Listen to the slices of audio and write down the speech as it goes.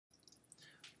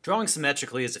Drawing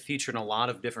symmetrically is a feature in a lot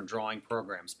of different drawing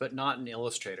programs, but not in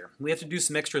Illustrator. We have to do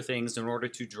some extra things in order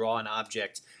to draw an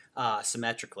object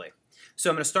symmetrically. So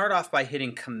I'm going to start off by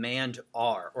hitting Command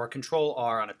R or Control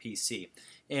R on a PC.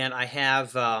 And I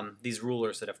have these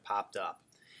rulers that have popped up.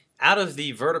 Out of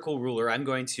the vertical ruler, I'm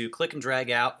going to click and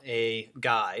drag out a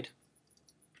guide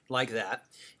like that.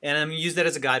 And I'm going to use that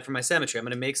as a guide for my symmetry. I'm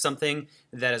going to make something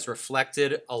that is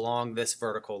reflected along this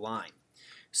vertical line.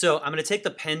 So I'm going to take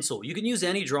the pen tool. You can use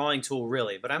any drawing tool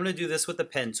really, but I'm going to do this with the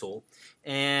pen tool.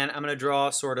 And I'm going to draw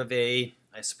sort of a,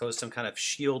 I suppose, some kind of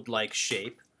shield-like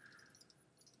shape.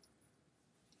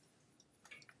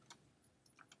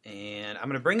 And I'm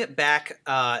going to bring it back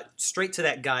straight to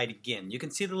that guide again. You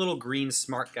can see the little green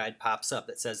smart guide pops up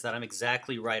that says that I'm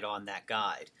exactly right on that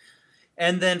guide.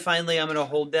 And then finally I'm going to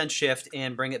hold down Shift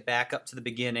and bring it back up to the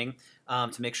beginning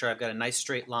to make sure I've got a nice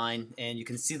straight line. And you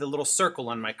can see the little circle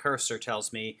on my cursor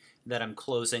tells me that I'm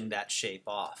closing that shape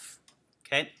off.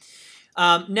 Okay.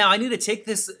 Now I need to take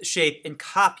this shape and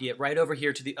copy it right over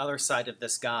here to the other side of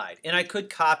this guide. And I could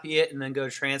copy it and then go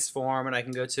to Transform, and I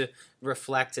can go to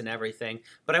Reflect and everything.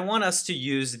 But I want us to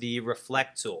use the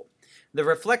Reflect tool. The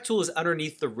Reflect tool is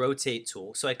underneath the Rotate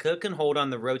tool, so I click and hold on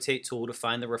the Rotate tool to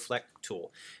find the Reflect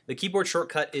tool. The keyboard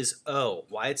shortcut is O.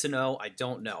 Why it's an O, I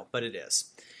don't know, but it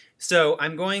is. So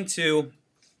I'm going to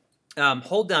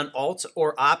hold down Alt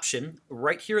or Option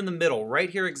right here in the middle, right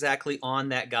here exactly on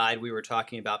that guide we were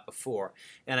talking about before,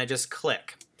 and I just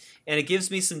click. And it gives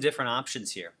me some different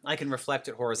options here. I can reflect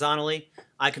it horizontally,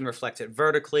 I can reflect it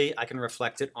vertically, I can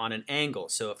reflect it on an angle.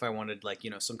 So if I wanted, like,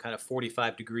 some kind of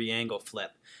 45-degree angle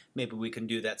flip, maybe we can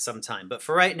do that sometime. But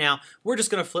for right now, we're just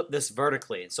going to flip this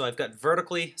vertically. So I've got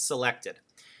vertically selected.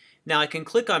 Now I can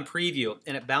click on Preview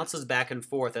and it bounces back and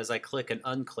forth as I click and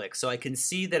unclick, so I can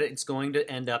see that it's going to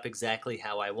end up exactly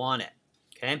how I want it.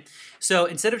 Okay? So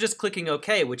instead of just clicking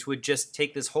OK, which would just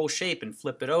take this whole shape and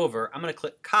flip it over, I'm going to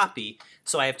click Copy,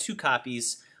 so I have two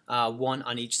copies, one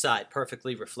on each side,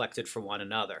 perfectly reflected from one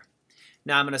another.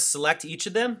 Now I'm going to select each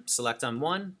of them, select on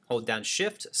one, hold down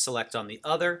Shift, select on the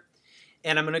other,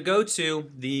 and I'm going to go to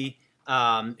the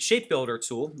Shape Builder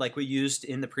tool like we used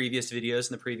in the previous videos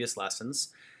and the previous lessons.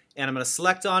 And I'm going to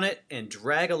select on it and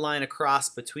drag a line across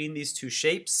between these two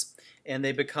shapes, and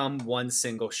they become one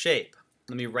single shape.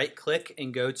 Let me right click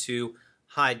and go to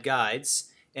Hide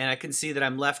Guides, and I can see that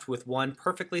I'm left with one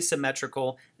perfectly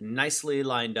symmetrical, nicely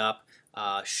lined up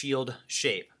shield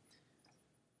shape.